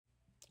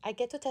I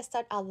get to test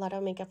out a lot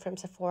of makeup from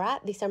Sephora.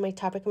 These are my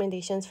top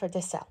recommendations for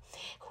this sale.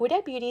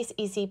 Huda Beauty's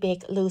Easy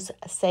Bake Loose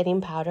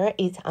Setting Powder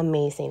is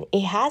amazing.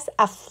 It has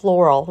a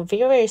floral,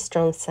 very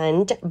strong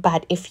scent,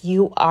 but if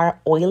you are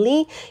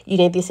oily, you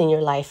need this in your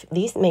life.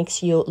 This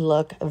makes you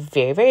look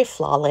very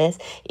flawless.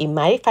 It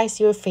mattifies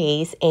your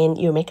face and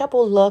your makeup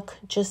will look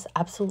just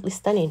absolutely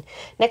stunning.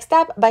 Next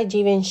up, by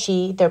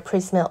Givenchy, their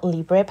Prisma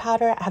Libre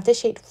powder. I have the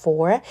shade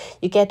 4.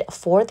 You get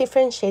 4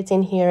 different shades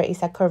in here.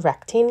 It's a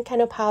correcting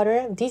kind of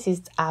powder. This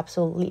is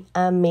absolutely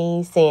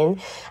amazing.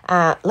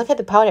 Look at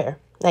the powder.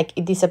 Like,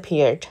 it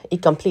disappeared.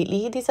 It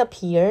completely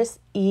disappears.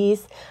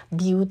 Is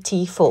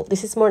beautiful.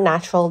 This is more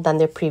natural than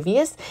the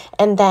previous.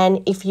 And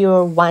then if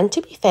you want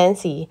to be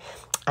fancy,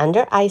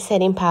 under eye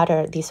setting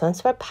powder, this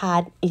one's for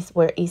pad is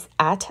where it's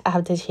at. I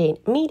have the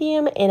shade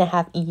medium and I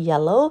have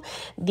yellow.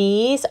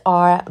 These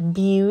are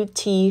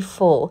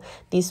beautiful.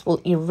 This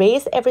will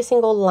erase every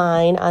single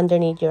line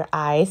underneath your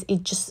eyes.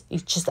 It's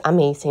just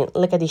amazing.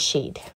 Look at this shade.